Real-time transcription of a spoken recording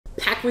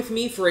back with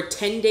me for a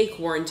 10-day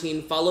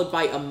quarantine followed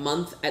by a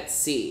month at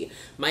sea.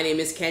 My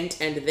name is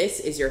Kent, and this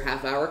is your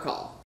half-hour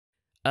call.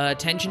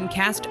 Attention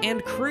cast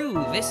and crew,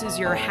 this is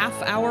your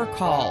half-hour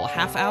call.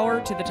 Half hour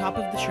to the top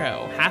of the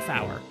show. Half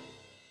hour.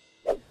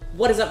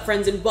 What is up,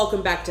 friends, and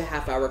welcome back to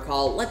Half Hour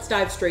Call. Let's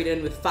dive straight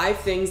in with 5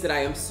 things that I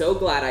am so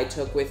glad I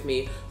took with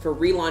me for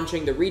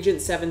relaunching the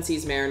Regent 7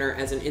 Seas Mariner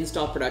as an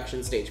install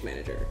production stage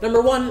manager.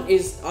 Number 1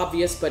 is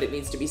obvious, but it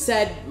needs to be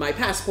said: my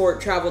passport,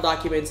 travel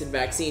documents, and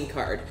vaccine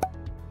card.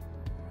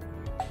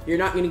 You're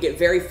not going to get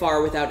very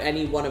far without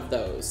any one of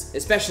those,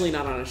 especially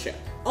not on a ship.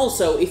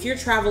 Also, if you're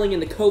traveling in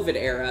the COVID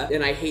era,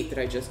 and I hate that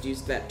I just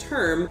used that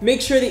term,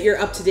 make sure that you're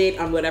up to date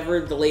on whatever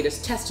the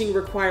latest testing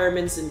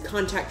requirements and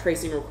contact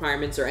tracing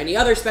requirements or any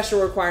other special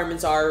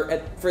requirements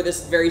are for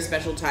this very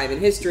special time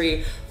in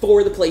history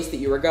for the place that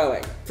you are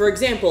going. For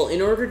example,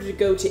 in order to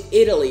go to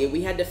Italy,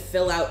 we had to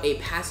fill out a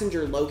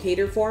passenger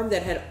locator form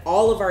that had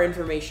all of our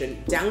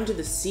information down to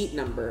the seat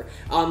number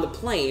on the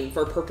plane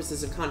for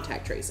purposes of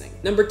contact tracing.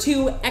 Number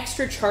 2,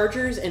 extra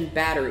chargers and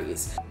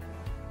batteries.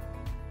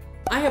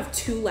 I have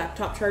 2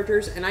 laptop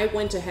chargers, and I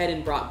went ahead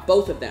and brought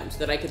both of them so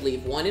that I could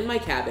leave one in my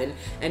cabin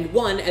and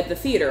one at the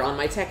theater on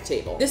my tech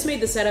table. This made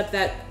the setup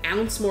that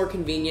ounce more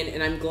convenient,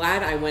 and I'm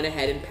glad I went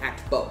ahead and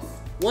packed both.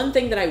 One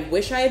thing that I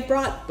wish I had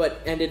brought,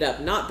 but ended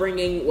up not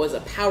bringing, was a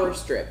power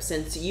strip,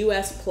 since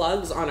US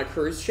plugs on a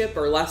cruise ship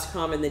are less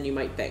common than you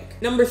might think.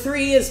 Number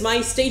 3 is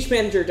my stage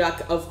manager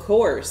duck, of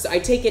course. I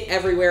take it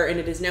everywhere, and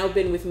it has now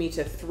been with me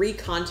to 3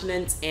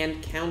 continents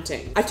and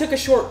counting. I took a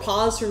short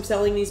pause from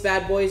selling these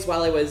bad boys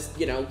while I was,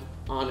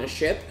 on a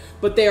ship,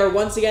 but they are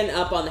once again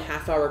up on the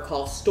Half Hour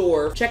Call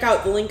store. Check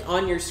out the link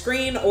on your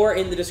screen or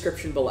in the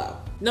description below.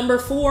 Number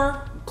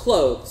 4,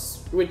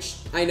 clothes, which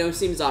I know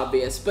seems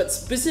obvious, but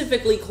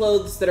specifically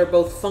clothes that are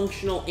both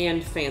functional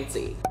and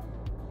fancy.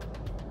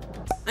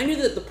 I knew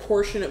that the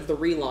portion of the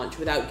relaunch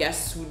without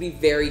guests would be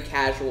very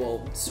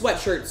casual,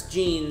 sweatshirts,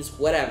 jeans,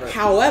 whatever.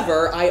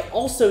 However, I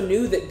also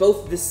knew that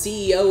both the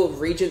CEO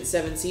of Regent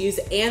 7 Seas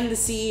and the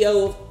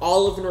CEO of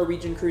all of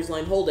Norwegian Cruise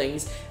Line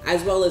Holdings,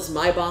 as well as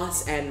my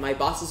boss and my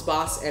boss's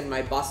boss and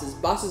my boss's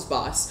boss's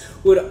boss,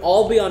 would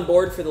all be on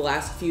board for the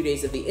last few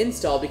days of the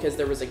install because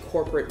there was a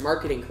corporate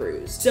marketing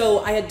cruise. So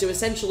I had to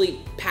essentially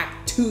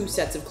pack 2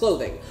 sets of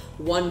clothing.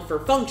 One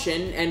for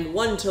function, and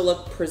one to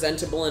look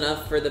presentable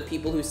enough for the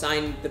people who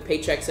signed the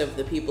paychecks of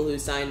the people who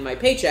signed my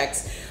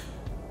paychecks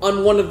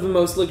on one of the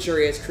most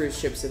luxurious cruise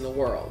ships in the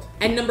world.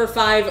 And number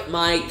 5,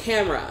 my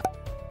camera.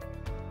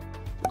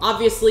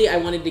 Obviously, I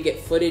wanted to get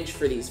footage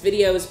for these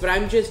videos, but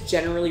I'm just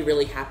generally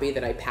really happy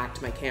that I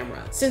packed my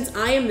camera. Since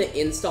I am the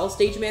install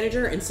stage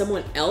manager and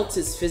someone else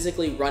is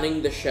physically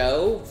running the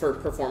show for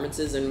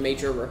performances and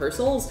major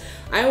rehearsals,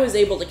 I was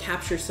able to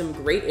capture some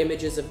great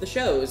images of the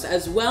shows,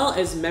 as well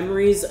as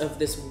memories of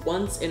this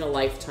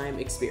once-in-a-lifetime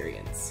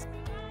experience.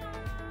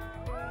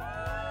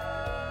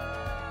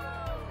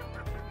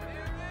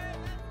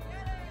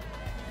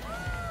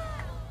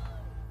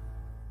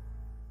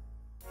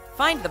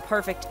 Find the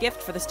perfect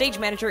gift for the stage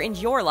manager in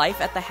your life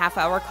at the Half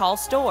Hour Call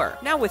store,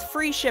 now with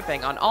free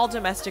shipping on all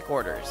domestic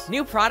orders.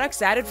 New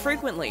products added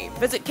frequently.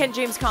 Visit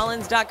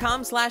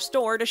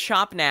KentJamesCollins.com/store to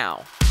shop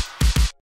now.